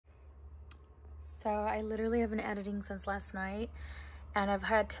So I literally have been editing since last night, and I've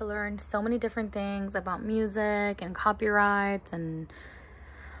had to learn so many different things about music and copyrights, and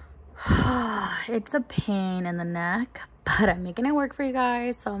it's a pain in the neck, but I'm making it work for you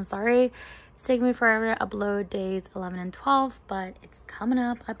guys. So I'm sorry it's taking me forever to upload days 11 and 12, but it's coming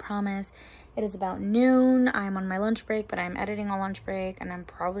up, I promise. It is about noon. I'm on my lunch break, but I'm editing on lunch break, and I'm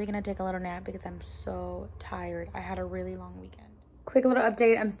probably gonna take a little nap because I'm so tired. I had a really long weekend. Quick little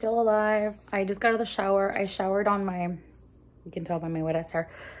update, I'm still alive. I just got out of the shower. I showered on my, you can tell by my wet ass hair.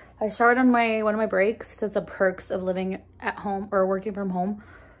 I showered on one of my breaks. That's the perks of living at home or working from home.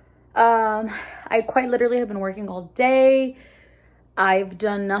 I quite literally have been working all day. I've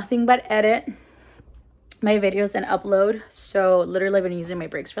done nothing but edit my videos and upload. So literally I've been using my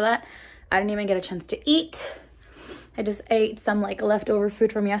breaks for that. I didn't even get a chance to eat. I just ate some like leftover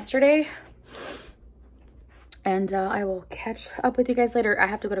food from yesterday. And I will catch up with you guys later. I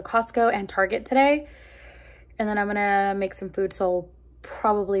have to go to Costco and Target today. And then I'm gonna make some food, so I'll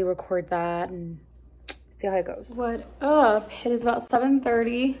probably record that and see how it goes. What up? It is about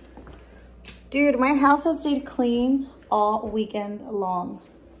 7:30. Dude, my house has stayed clean all weekend long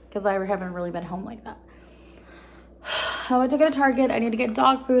because I haven't really been home like that. I went to go to Target. I need to get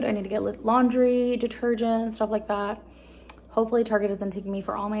dog food. I need to get laundry, detergent, stuff like that. Hopefully Target isn't taking me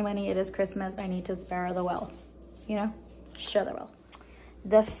for all my money. It is Christmas. I need to spare the well, you know, share the well.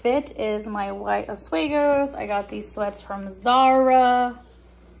 The fit is my white Oswegos. I got these sweats from Zara.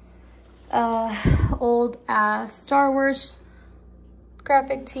 Old ass Star Wars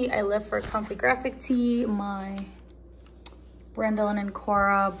graphic tee. I live for a comfy graphic tee. My Brandon and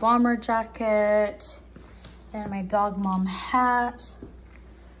Cora bomber jacket. And my dog mom hat.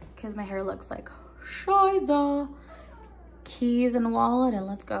 Because my hair looks like shiza. Keys and wallet, and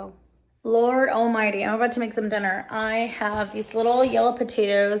let's go. Lord almighty, I'm about to make some dinner. I have these little yellow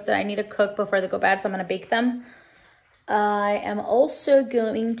potatoes that I need to cook before they go bad, so I'm gonna bake them. I am also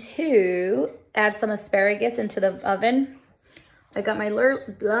going to add some asparagus into the oven. I got my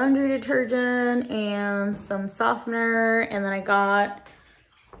laundry detergent and some softener, and then I got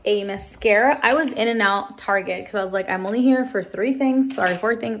a mascara. I was in and out Target because I was like, I'm only here for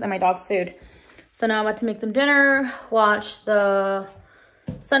four things and my dog's food. So now I'm about to make some dinner, watch the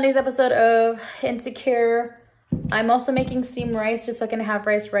Sunday's episode of Insecure. I'm also making steamed rice just so I can have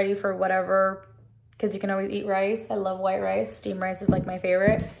rice ready for whatever, because you can always eat rice. I love white rice. Steamed rice is like my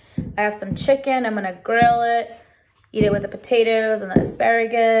favorite. I have some chicken. I'm gonna grill it, eat it with the potatoes and the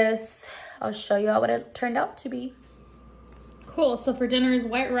asparagus. I'll show you all what it turned out to be. Cool, so for dinner is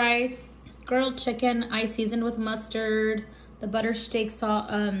white rice, grilled chicken, I seasoned with mustard, the butter steak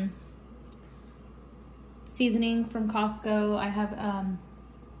sauce, seasoning from Costco. I have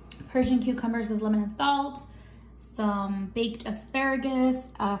Persian cucumbers with lemon and salt, some baked asparagus,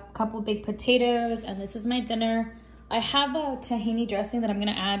 a couple baked potatoes, and this is my dinner. I have a tahini dressing that I'm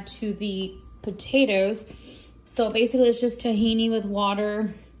gonna add to the potatoes. So basically it's just tahini with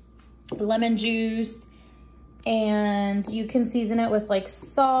water, lemon juice, and you can season it with like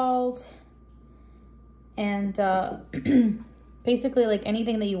salt and basically like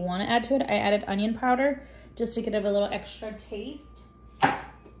anything that you want to add to it. I added onion powder just to give it a little extra taste.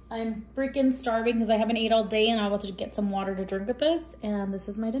 I'm freaking starving because I haven't ate all day, and I'm about to get some water to drink with this, and this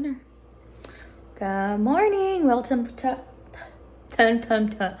is my dinner. Good morning, welcome to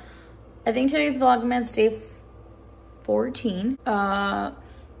I think today's Vlogmas day 14. I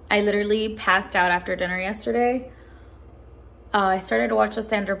literally passed out after dinner yesterday. I started to watch the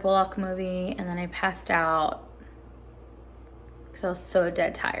Sandra Bullock movie, and then I passed out because I was so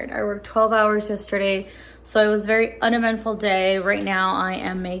dead tired. I worked 12 hours yesterday, so it was a very uneventful day. Right now I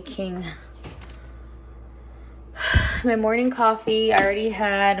am making my morning coffee. I already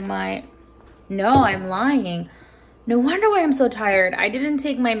had my, no, I'm lying. No wonder why I'm so tired. I didn't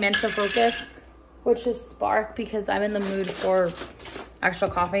take my Mental Focus, which is Spark, because I'm in the mood for actual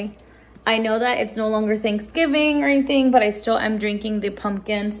coffee. I know that it's no longer Thanksgiving or anything, but I still am drinking the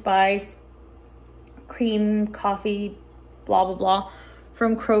pumpkin spice cream coffee blah blah blah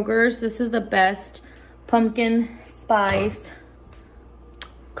from Kroger's. This is the best pumpkin spice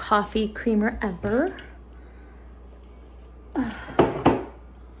coffee creamer ever.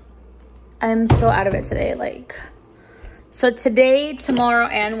 I'm so out of it today. Like, so today, tomorrow,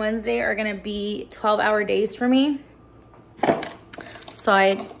 and Wednesday are gonna be 12-hour days for me. So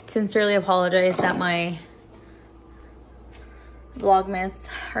I sincerely apologize that my Vlogmas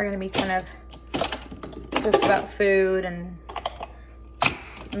are gonna be kind of just about food and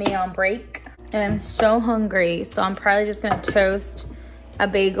me on break. And I'm so hungry, so I'm probably just gonna toast a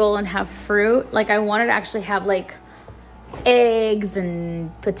bagel and have fruit. Like, I wanted to actually have like eggs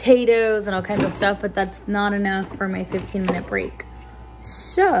and potatoes and all kinds of stuff, but that's not enough for my 15-minute break.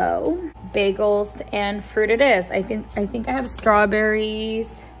 So bagels and fruit it is. I think I have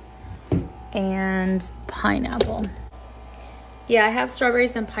strawberries and pineapple. Yeah, I have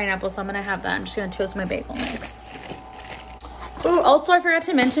strawberries and pineapple, so I'm gonna have that. I'm just gonna toast my bagel next. Oh, also I forgot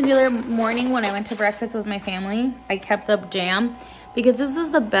to mention the other morning when I went to breakfast with my family, I kept the jam because this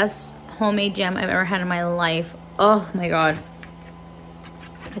is the best homemade jam I've ever had in my life. Oh my God.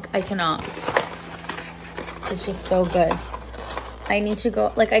 Like, I cannot. It's just so good. I need to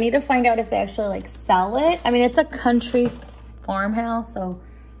go, like, I need to find out if they actually, like, sell it. I mean, it's a country farmhouse, so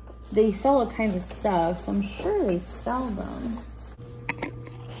they sell all kinds of stuff. So I'm sure they sell them.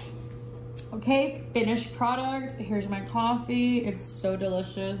 Okay, finished product. Here's my coffee. It's so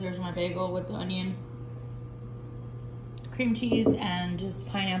delicious. There's my bagel with the onion, cream cheese, and just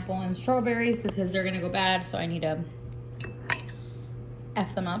pineapple and strawberries because they're gonna go bad, so I need to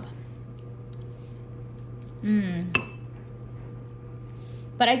F them up.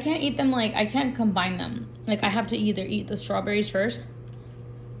 But I can't eat them, like, I can't combine them. Like, I have to either eat the strawberries first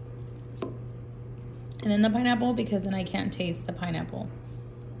and then the pineapple, because then I can't taste the pineapple,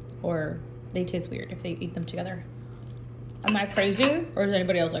 or they taste weird if they eat them together. Am I crazy, or is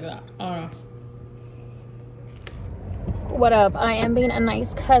anybody else like that? I don't know. What up? I am being a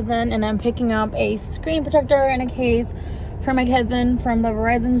nice cousin, and I'm picking up a screen protector and a case for my cousin from the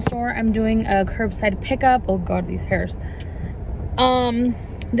Verizon store. I'm doing a curbside pickup. Oh God, these hairs.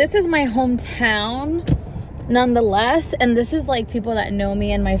 This is my hometown nonetheless, and this is like people that know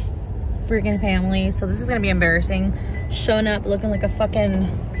me and my freaking family, so this is gonna be embarrassing, showing up looking like a fucking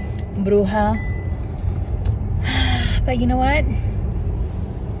bruja. But you know what,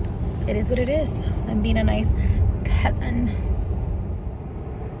 it is what it is. I'm being a nice cousin.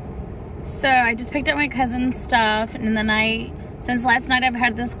 So I just picked up my cousin's stuff, and then since last night I've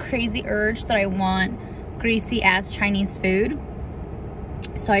had this crazy urge that I want greasy ass Chinese food.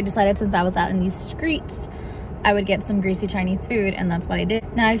 So I decided, since I was out in these streets, I would get some greasy Chinese food, and that's what I did.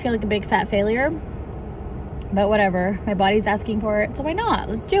 Now I feel like a big fat failure, but whatever. My body's asking for it, so why not?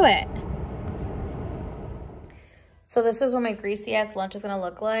 Let's do it. So this is what my greasy ass lunch is gonna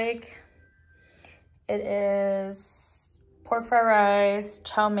look like. It is pork fried rice,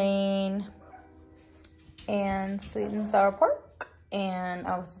 chow mein, and sweet and sour pork. And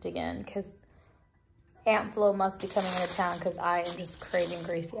I was digging because Aunt Flo must be coming into town because I am just craving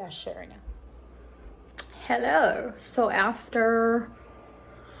greasy ass shit right now. Hello. So after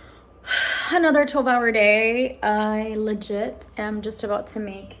another 12-hour day, I legit am just about to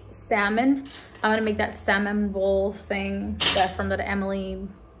make salmon. I'm gonna make that salmon bowl thing that from that Emily,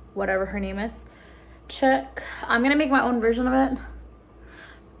 whatever her name is, chick. I'm gonna make my own version of it.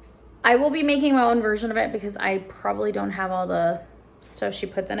 I will be making my own version of it because I probably don't have all the stuff she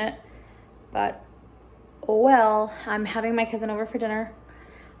puts in it, but oh well. I'm having my cousin over for dinner.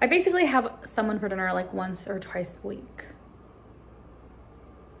 I basically have someone for dinner like once or twice a week.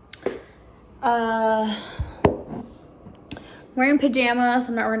 Wearing pajamas.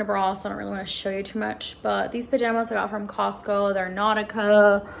 I'm not wearing a bra, so I don't really want to show you too much, but these pajamas I got from Costco. They're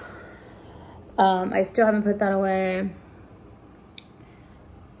Nautica. I still haven't put that away.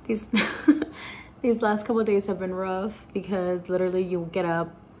 These these last couple of days have been rough because literally you'll get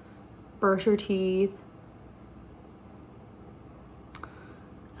up, brush your teeth.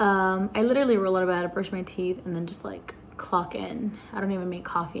 I literally roll out of bed, brush my teeth, and then just like clock in. I don't even make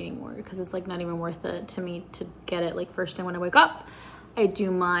coffee anymore because it's like not even worth it to me to get it like first thing when I wake up. I do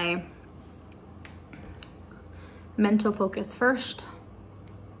my mental focus first.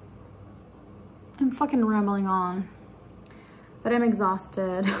 I'm fucking rambling on, but I'm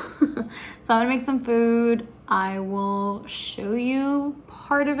exhausted. So I'm gonna make some food. I will show you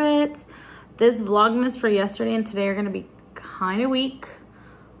part of it. This Vlogmas for yesterday and today are gonna be kind of weak.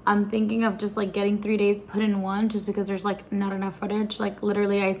 I'm thinking of just like getting 3 days put in one, just because there's like not enough footage. Like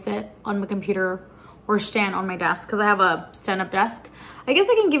literally I sit on my computer or stand on my desk because I have a stand-up desk. I guess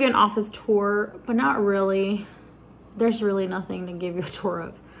I can give you an office tour, but not really. There's really nothing to give you a tour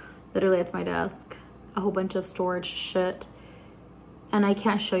of. Literally it's my desk, a whole bunch of storage shit, and I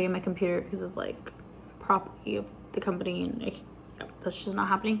can't show you my computer because it's like property of the company, and that's just not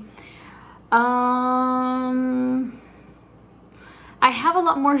happening. I have a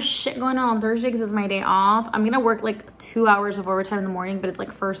lot more shit going on Thursday because it's my day off. I'm gonna work like 2 hours of overtime in the morning, but it's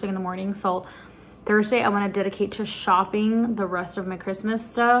like first thing in the morning. So Thursday I want to dedicate to shopping the rest of my Christmas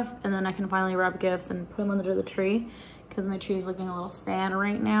stuff, and then I can finally wrap gifts and put them under the tree because my tree is looking a little sad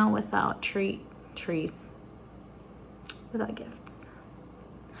right now without without gifts.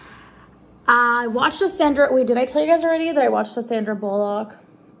 I watched wait, did I tell you guys already that I watched the Sandra Bullock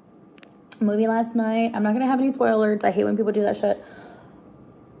movie last night? I'm not gonna have any spoilers. I hate when people do that shit.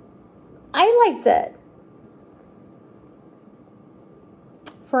 I liked it.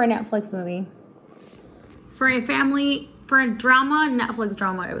 For a Netflix movie. For a drama, Netflix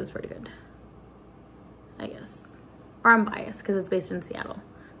drama, it was pretty good. I guess. Or I'm biased because it's based in Seattle.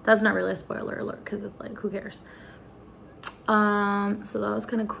 That's not really a spoiler alert because it's like, who cares? So that was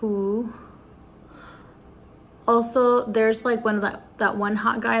kind of cool. Also, there's like that one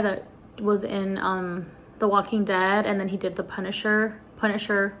hot guy that was in The Walking Dead, and then he did the Punisher,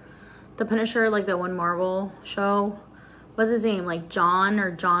 like that one Marvel show. What's his name? Like John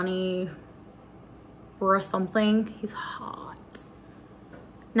or Johnny or something. He's hot.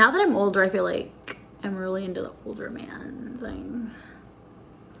 Now that I'm older, I feel like I'm really into the older man thing.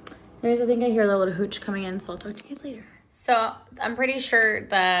 Anyways, I think I hear the little hooch coming in, so I'll talk to you guys later. So I'm pretty sure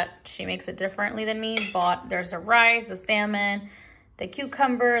that she makes it differently than me, but there's the rice, the salmon, the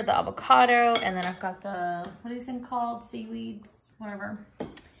cucumber, the avocado, and then I've got the, what is it called? Seaweeds, whatever.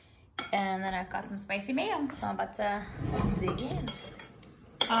 And then I've got some spicy mayo, so I'm about to dig in.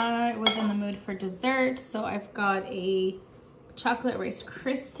 I was in the mood for dessert, so I've got a chocolate Rice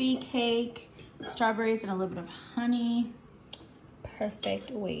Krispie cake, strawberries, and a little bit of honey. Perfect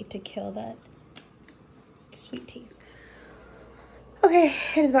way to kill that sweet taste. Okay,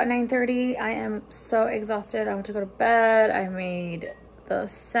 it is about 9:30. I am so exhausted. I want to go to bed. I made the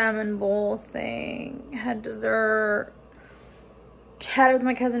salmon bowl thing, had dessert, chatted with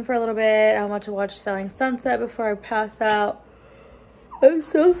my cousin for a little bit. I want to watch Selling Sunset before I pass out. I'm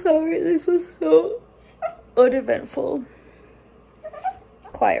so sorry. This was so uneventful.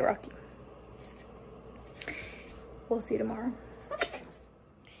 Quiet Rocky. We'll see you tomorrow.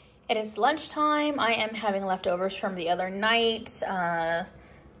 It is lunchtime. I am having leftovers from the other night.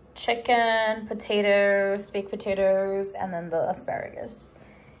 Chicken, potatoes, baked potatoes, and then the asparagus.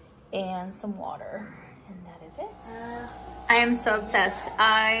 And some water. And that is it. I am so obsessed.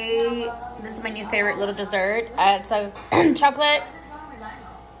 This is my new favorite little dessert. It's a chocolate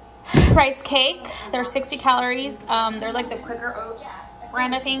rice cake. They're 60 calories. They're like the Quaker Oats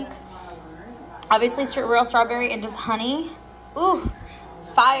brand, I think. Obviously, real strawberry and just honey. Ooh.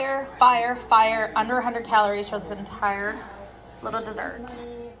 Fire, fire, fire. Under 100 calories for this entire little dessert.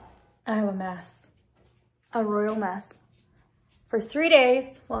 I have a mess. A royal mess. For 3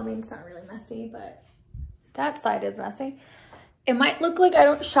 days. Well, I mean, it's not really messy, but that side is messy. It might look like I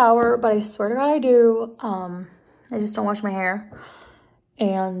don't shower, but I swear to God I do. I just don't wash my hair.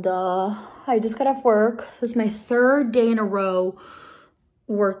 And I just got off work. This is my 3rd day in a row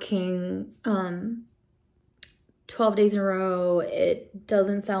working 12 days in a row. It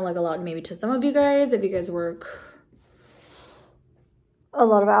doesn't sound like a lot maybe to some of you guys if you guys work a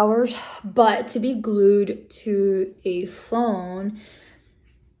lot of hours, but to be glued to a phone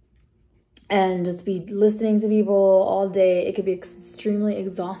and just be listening to people all day, it could be extremely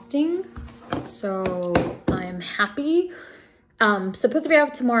exhausting. So I'm happy. Supposed to be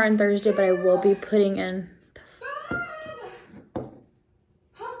off tomorrow and Thursday, but I will be putting in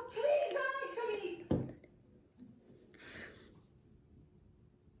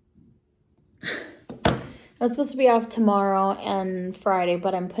I was supposed to be off tomorrow and Friday,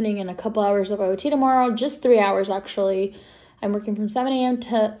 but I'm putting in a couple hours of OT tomorrow, just 3 hours actually. I'm working from 7 a.m.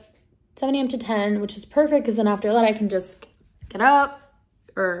 to 10, which is perfect because then after that I can just get up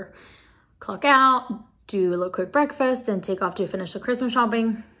or clock out, do a little quick breakfast, then take off to finish the Christmas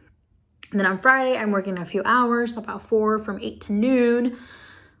shopping. And then on Friday, I'm working a few hours, about 4 from 8 to noon,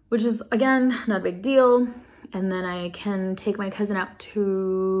 which is, again, not a big deal. And then I can take my cousin out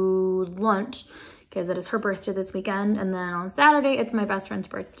to lunch because it is her birthday this weekend. And then on Saturday, it's my best friend's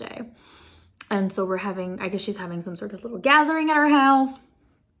birthday. And so we're having, I guess she's having some sort of little gathering at our house.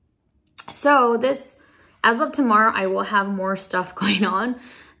 So this, as of tomorrow, I will have more stuff going on.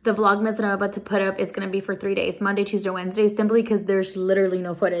 The Vlogmas that I'm about to put up is going to be for 3 days, Monday, Tuesday, Wednesday, simply because there's literally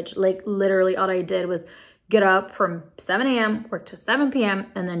no footage. Like literally all I did was get up from 7 a.m., work to 7 p.m.,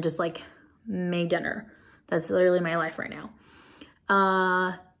 and then just like make dinner. That's literally my life right now.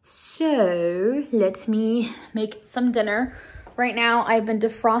 So let me make some dinner. Right now, I've been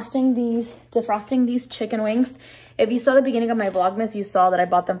defrosting these chicken wings. If you saw the beginning of my Vlogmas, you saw that I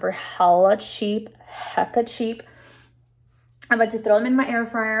bought them for hecka cheap. I'm about to throw them in my air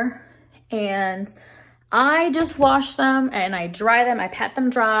fryer, and I just wash them and I dry them. I pat them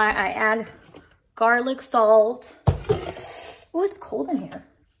dry. I add garlic, salt. Oh, it's cold in here.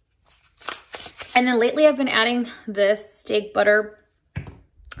 And then lately, I've been adding this steak butter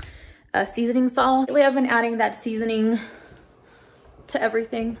seasoning salt. Lately, I've been adding that seasoning to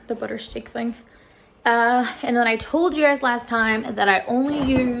everything, the butter steak thing. And then I told you guys last time that I only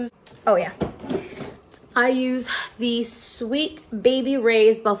use, oh yeah, I use the Sweet Baby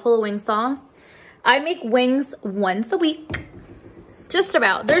Ray's buffalo wing sauce. I make wings once a week, just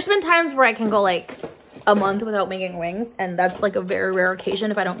about. There's been times where I can go like a month without making wings, and that's like a very rare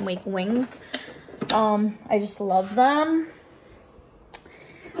occasion if I don't make wings. I just love them.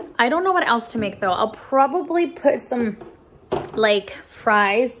 I don't know what else to make though. I'll probably put some like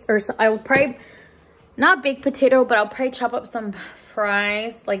fries, or some, I will probably not baked potato, but I'll probably chop up some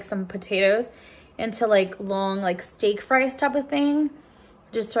fries, like some potatoes, into like long like steak fries type of thing,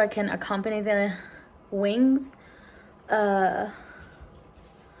 just so I can accompany the wings. I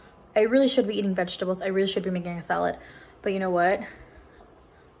really should be eating vegetables. I really should be making a salad, but you know what?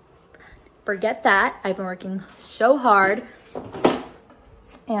 Forget that. I've been working so hard,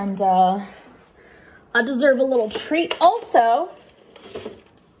 and I deserve a little treat. Also,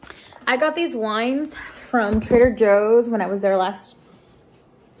 I got these wines from Trader Joe's when I was there last.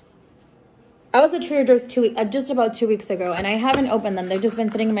 I was at Trader Joe's just about 2 weeks ago, and I haven't opened them. They've just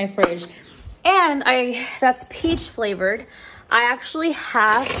been sitting in my fridge, and that's peach flavored. I actually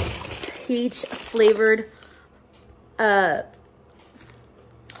have peach flavored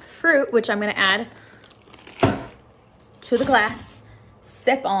fruit, which I'm gonna add to the glass,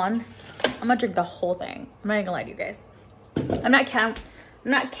 sip on. I'm gonna drink the whole thing. I'm not gonna lie to you guys.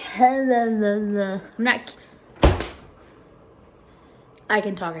 I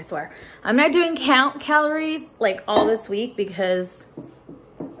can talk, I swear. I'm not doing count calories like all this week because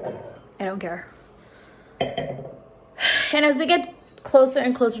I don't care. And as we get closer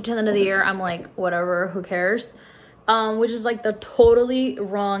and closer to the end of the year, I'm like, whatever, who cares? Which is like the totally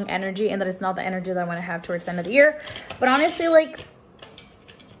wrong energy, and that is not the energy that I want to have towards the end of the year. But honestly, like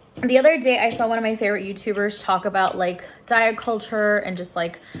the other day I saw one of my favorite YouTubers talk about like diet culture and just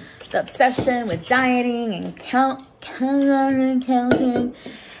like the obsession with dieting and counting.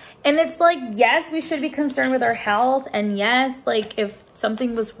 And it's like, yes, we should be concerned with our health, and yes, like if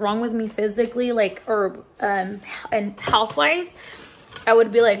something was wrong with me physically, like or and health wise, I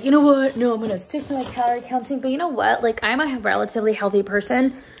would be like, you know what, no, I'm gonna stick to my calorie counting. But you know what, like I'm a relatively healthy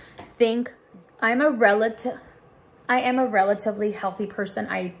person. I am a relatively healthy person.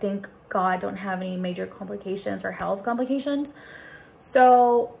 I thank God don't have any major complications or health complications.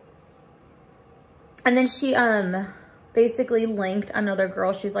 So, and then she basically linked another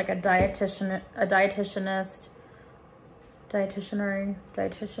girl. She's like a dietitianist.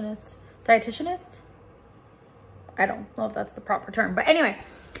 I don't know if that's the proper term, but anyway,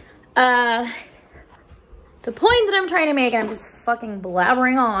 the point that I'm trying to make, and I'm just fucking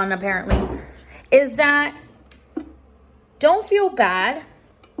blabbering on apparently, is that don't feel bad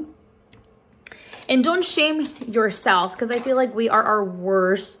and don't shame yourself, because I feel like we are our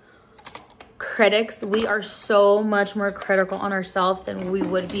worst critics. We are so much more critical on ourselves than we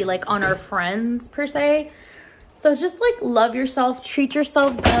would be like on our friends per se. So just like love yourself, treat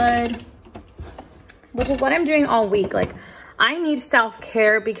yourself good, which is what I'm doing all week. Like I need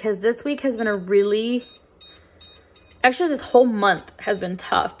self-care because this week has been actually this whole month has been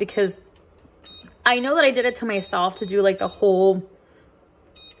tough, because I know that I did it to myself to do like the whole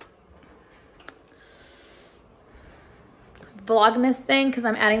Vlogmas thing, because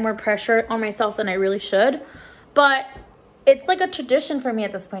I'm adding more pressure on myself than I really should. But it's like a tradition for me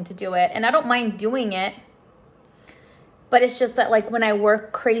at this point to do it, and I don't mind doing it. But it's just that like when I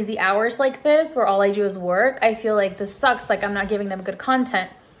work crazy hours like this, where all I do is work, I feel like this sucks. Like I'm not giving them good content.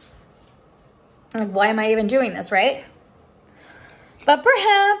 Like, why am I even doing this, right? But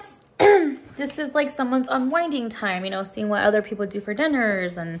perhaps this is like someone's unwinding time, you know, seeing what other people do for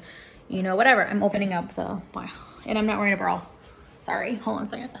dinners and, you know, whatever. I'm opening up the, wow. And I'm not wearing a bra. Sorry, hold on a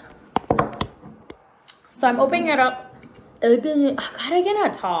second. So I'm opening it up. Oh God, I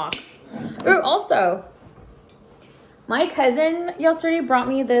cannot talk. Oh, also, my cousin yesterday brought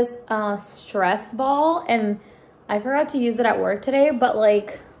me this stress ball, and I forgot to use it at work today, but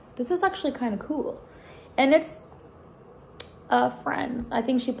like, this is actually kind of cool. And it's Friends. I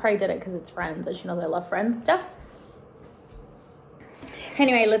think she probably did it because it's Friends, and she knows I love Friends stuff.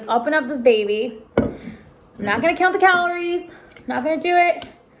 Anyway, let's open up this baby. I'm not gonna count the calories. I'm not gonna do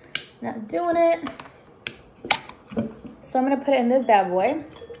it. Not doing it. So I'm gonna put it in this bad boy.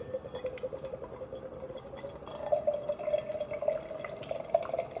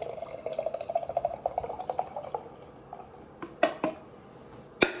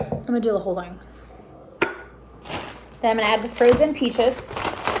 I'm gonna do the whole thing. Then I'm gonna add the frozen peaches.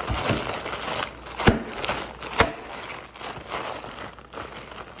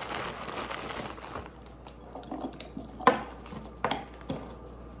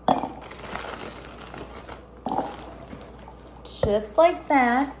 just like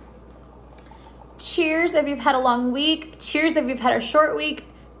that. Cheers if you've had a long week. Cheers if you've had a short week.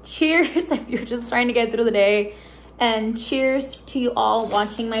 Cheers if you're just trying to get through the day. And cheers to you all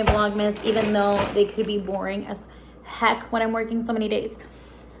watching my Vlogmas, even though they could be boring as heck when I'm working so many days.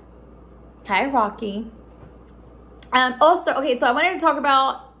 Hi, Rocky. Also, okay, so I wanted to talk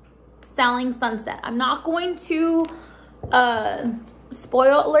about Selling Sunset. I'm not going to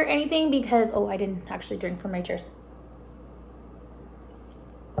spoil alert anything because, oh, I didn't actually drink from my cheers.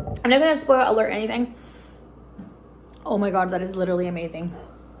 I'm not going to spoil alert anything. Oh my God, that is literally amazing.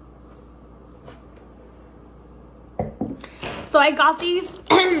 So I got these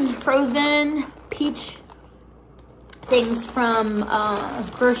frozen peach things from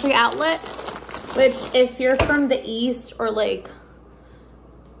Grocery Outlet, which if you're from the East or like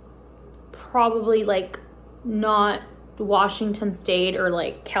probably like not Washington State or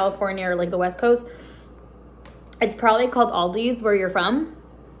like California or like the West Coast, it's probably called Aldi's where you're from.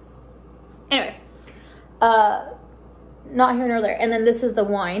 Anyway, not here nor there. And then this is the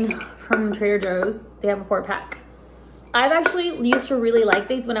wine from Trader Joe's. They have a 4-pack. I've actually used to really like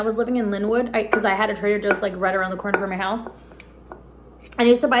these when I was living in Linwood, because I had a Trader Joe's like right around the corner from my house. I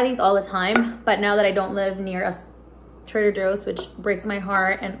used to buy these all the time, but now that I don't live near a Trader Joe's, which breaks my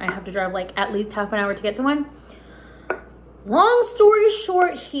heart, and I have to drive like at least half an hour to get to one. Long story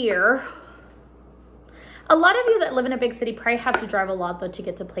short here, a lot of you that live in a big city probably have to drive a lot though to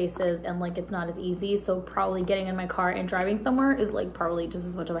get to places, and like it's not as easy, so probably getting in my car and driving somewhere is like probably just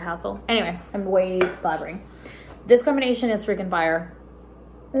as much of a hassle. Anyway, I'm way blabbering. This combination is freaking fire.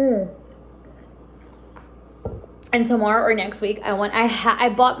 And tomorrow or next week, I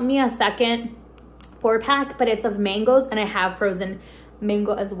bought me a second 4-pack, but it's of mangoes, and I have frozen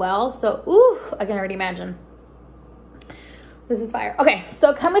mango as well. So, oof, I can already imagine. This is fire. Okay,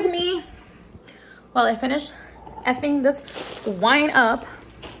 so come with me while I finish effing this wine up.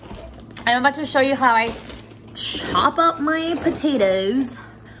 I'm about to show you how I chop up my potatoes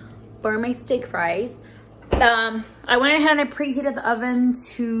for my steak fries. I went ahead and I preheated the oven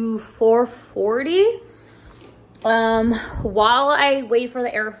to 440. While I wait for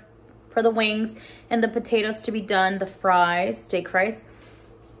the wings and the potatoes to be done, the fries, steak fries,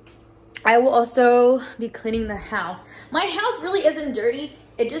 I will also be cleaning the house. My house really isn't dirty.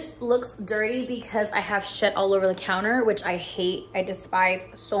 It just looks dirty because I have shit all over the counter, which I hate. I despise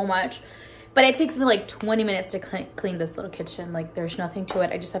so much. But it takes me like 20 minutes to clean this little kitchen. Like there's nothing to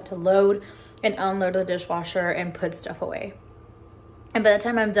it. I just have to load and unload the dishwasher and put stuff away. And by the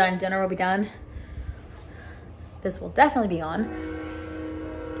time I'm done, dinner will be done. This will definitely be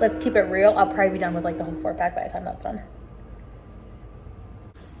on. Let's keep it real. I'll probably be done with like the whole 4-pack by the time that's done.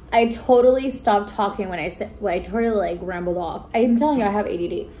 I totally stopped talking when I totally like rambled off. I'm telling you, I have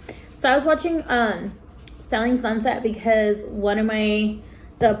ADD. So I was watching Selling Sunset because one of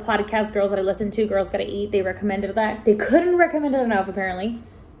the podcast girls that I listen to, Girls Gotta Eat, they recommended that. They couldn't recommend it enough, apparently.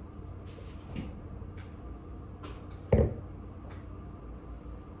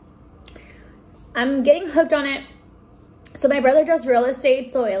 I'm getting hooked on it. So my brother does real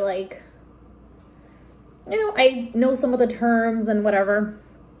estate, so I like, you know, I know some of the terms and whatever.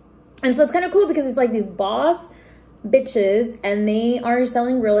 And so it's kind of cool because it's like these boss bitches, and they are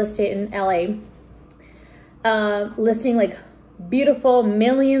selling real estate in LA. Listing like beautiful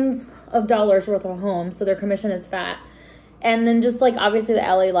millions of dollars worth of homes, so their commission is fat. And then just like obviously the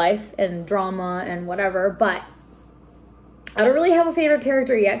LA life and drama and whatever, but I don't really have a favorite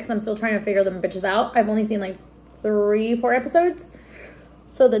character yet because I'm still trying to figure them bitches out. I've only seen like 3-4 episodes,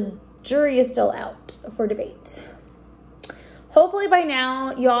 so the jury is still out for debate. Hopefully by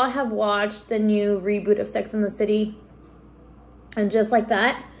now y'all have watched the new reboot of Sex and the City, and just like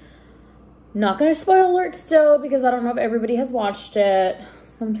that, not gonna spoil alert still because I don't know if everybody has watched it.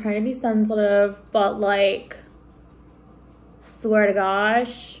 I'm trying to be sensitive, but like, swear to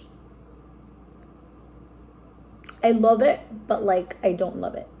gosh, I love it, but like, I don't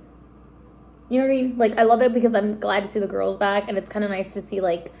love it. You know what I mean? Like, I love it because I'm glad to see the girls back, and it's kind of nice to see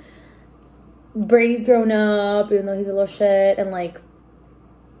like Brady's grown up, even though he's a little shit, and like,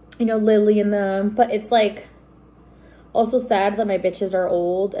 you know, Lily and them. But it's like also sad that my bitches are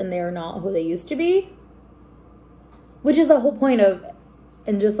old and they're not who they used to be, which is the whole point of,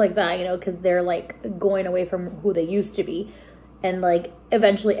 and just like that, you know, because they're like going away from who they used to be, and like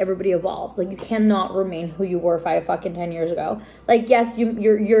eventually everybody evolves. Like, you cannot remain who you were 10 years ago. Like, yes,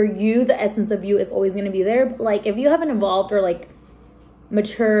 you're you, the essence of you is always going to be there, but like if you haven't evolved or like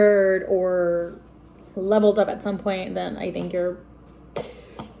matured or leveled up at some point, then I think you're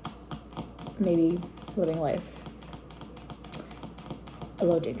maybe living life a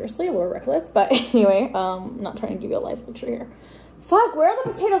little dangerously, a little reckless. But anyway, not trying to give you a life lecture here. Fuck, where are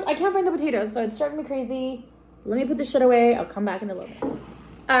the potatoes? I can't find the potatoes, so it's driving me crazy. Let me put this shit away. I'll come back in a little bit.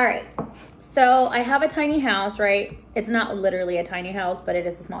 All right. So I have a tiny house, right? It's not literally a tiny house, but it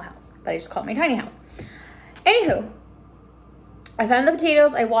is a small house. But I just call it my tiny house. Anywho, I found the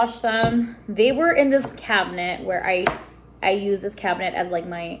potatoes. I washed them. They were in this cabinet where I use this cabinet as like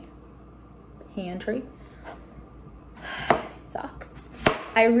my pantry. Sucks.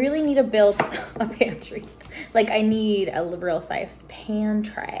 I really need to build a pantry. Like I need a real size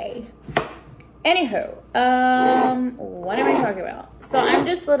pantry. Anywho, what am I talking about? So I'm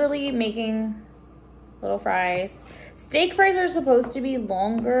just literally making little fries. Steak fries are supposed to be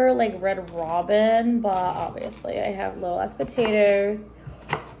longer, like Red Robin, but obviously I have little ass potatoes.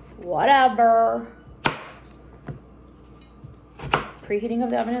 Whatever. Preheating of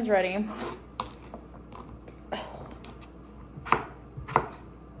the oven is ready.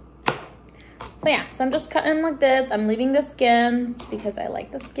 So yeah, so I'm just cutting them like this. I'm leaving the skins because I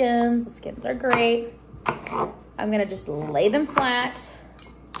like the skins. The skins are great. I'm gonna just lay them flat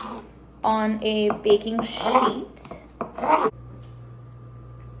on a baking sheet.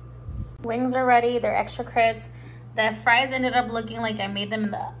 Wings are ready, they're extra crisp. The fries ended up looking like I made them in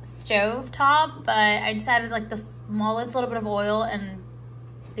the stove top, but I just added like the smallest little bit of oil and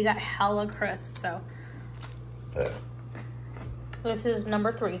they got hella crisp, so. This is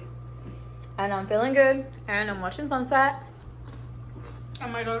number 3. And I'm feeling good, and I'm watching sunset.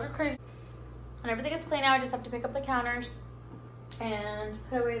 And my dogs are crazy. And everything is clean now. I just have to pick up the counters and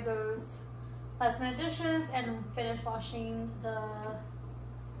put away those last minute dishes and finish washing the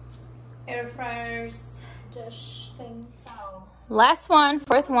air fryers dish thing. So last one,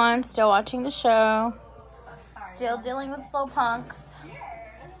 4th one, still watching the show. Still dealing with slow punks.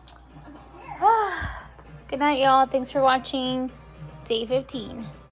 Good night, y'all. Thanks for watching day 15.